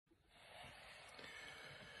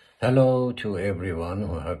Hello to everyone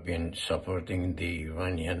who have been supporting the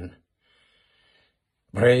Iranian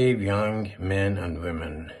brave young men and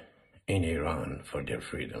women in Iran for their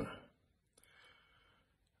freedom.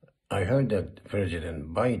 I heard that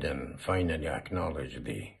President Biden finally acknowledged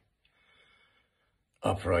the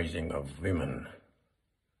uprising of women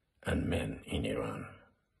and men in Iran.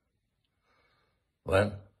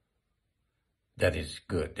 Well, that is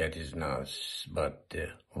good, that is nice, but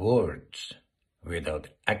words without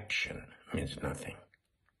action means nothing.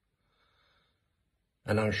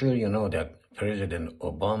 And I'm sure you know that President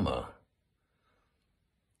Obama,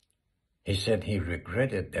 he said he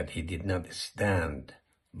regretted that he did not stand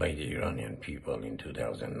by the Iranian people in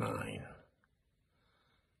 2009.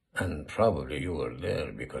 And probably you were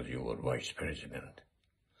there because you were vice president.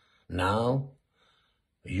 Now,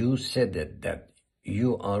 you said that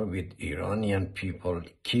you are with Iranian people,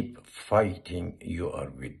 keep fighting, you are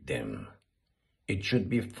with them. It should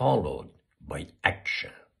be followed by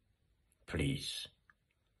action. Please,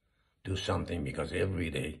 do something, because every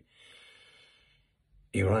day,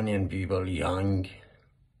 Iranian people, young,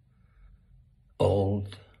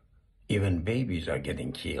 old, even babies are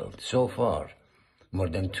getting killed. So far, more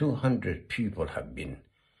than 200 people have been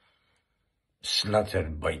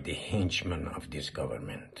slaughtered by the henchmen of this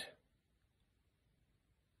government.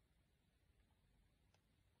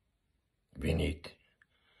 We need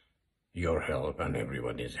your help and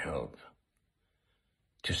everybody's help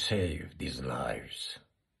to save these lives.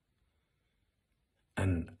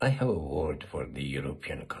 And I have a word for the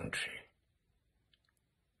European country.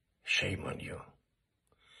 Shame on you.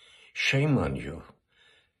 Shame on you.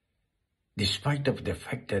 Despite of the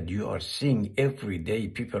fact that you are seeing every day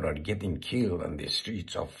people are getting killed on the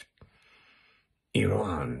streets of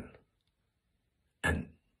Iran, and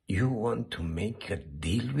you want to make a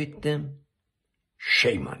deal with them?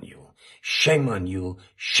 Shame on you. Shame on you.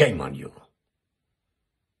 Shame on you.